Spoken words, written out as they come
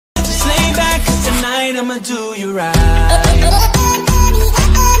I'ma do you right.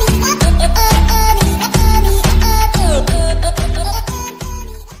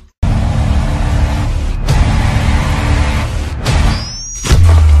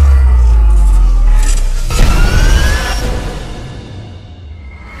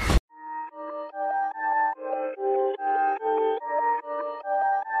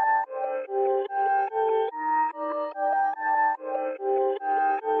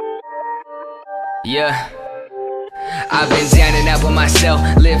 Yeah, I've been down and out with myself,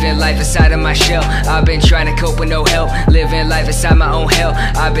 living life inside of my shell. I've been trying to cope with no help, living life inside my own hell.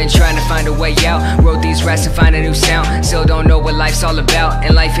 I've been trying to find a way out, wrote these raps to find a new sound. Still don't know what life's all about,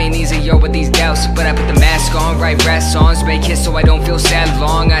 and life ain't easy, yo, with these doubts. But I put the mask on, write rap songs, make hits so I don't feel sad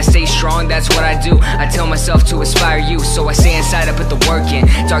long. I stay strong, that's what I do. I tell myself to inspire you, so I stay inside, I put the work in.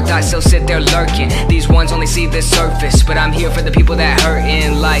 Dark thoughts still sit there lurking, these ones only see the surface, but I'm here for the people that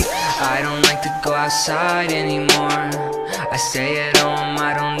hurtin'. Like, I don't like to go outside anymore, I stay at home,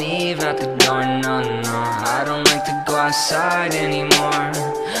 I don't leave out the door, no, no. I don't like to go outside anymore,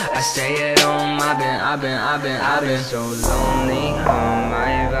 I stay at home. I've been so lonely on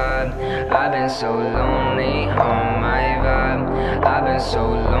my vibe. I've been so lonely on my vibe. I've been so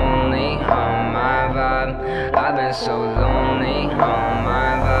lonely on my vibe. I've been so lonely on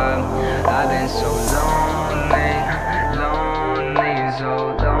my vibe. I've been so lonely, lonely, so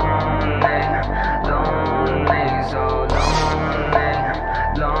lonely, lonely, so lonely,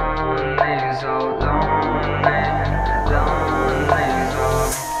 lonely, so lonely, lonely, so.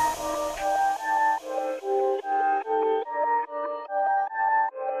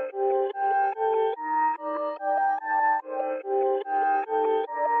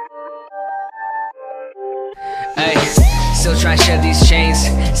 Hey, still trying to shed these chains,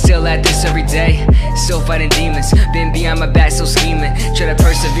 still at this every day, still fighting demons, been behind my back, still scheming, try to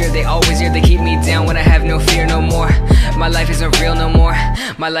persevere, they always here, they keep me down when I have no fear no more. My life isn't real no more,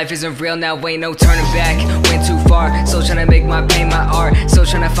 my life isn't real now, ain't no turning back, went too far, still trying to make my pain my art, still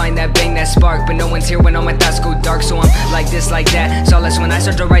trying to find that bang, that spark, but no one's here when all my thoughts go dark, so I'm like this, like that, so that's when I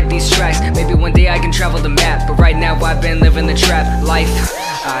start to write these tracks, maybe one day I can travel the map, but right now I've been living the trap life.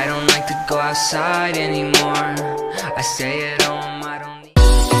 I don't like to go outside anymore, I stay at home.